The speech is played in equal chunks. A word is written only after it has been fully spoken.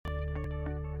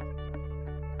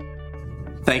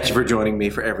Thank you for joining me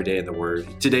for Every Day in the Word.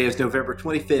 Today is November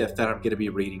 25th, and I'm going to be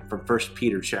reading from 1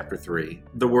 Peter chapter 3.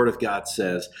 The Word of God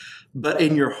says, "But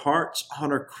in your hearts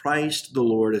honor Christ the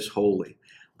Lord as holy,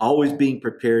 always being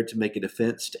prepared to make a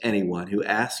defense to anyone who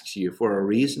asks you for a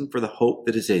reason for the hope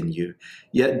that is in you,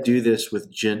 yet do this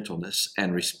with gentleness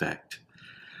and respect."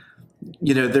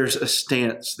 You know, there's a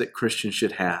stance that Christians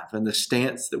should have, and the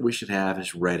stance that we should have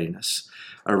is readiness.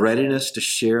 A readiness to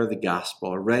share the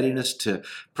gospel, a readiness to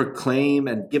proclaim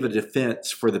and give a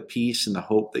defense for the peace and the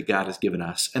hope that God has given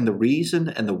us. And the reason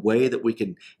and the way that we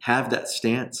can have that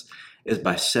stance is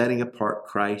by setting apart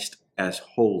Christ as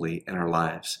holy in our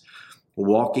lives,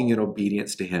 walking in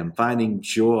obedience to Him, finding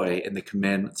joy in the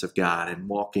commandments of God, and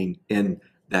walking in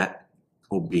that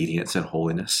obedience and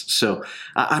holiness. So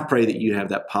I pray that you have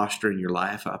that posture in your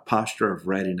life, a posture of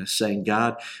readiness, saying,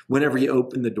 God, whenever you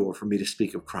open the door for me to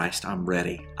speak of Christ, I'm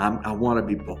ready. I want to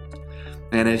be bold.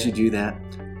 And as you do that,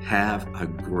 have a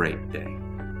great day.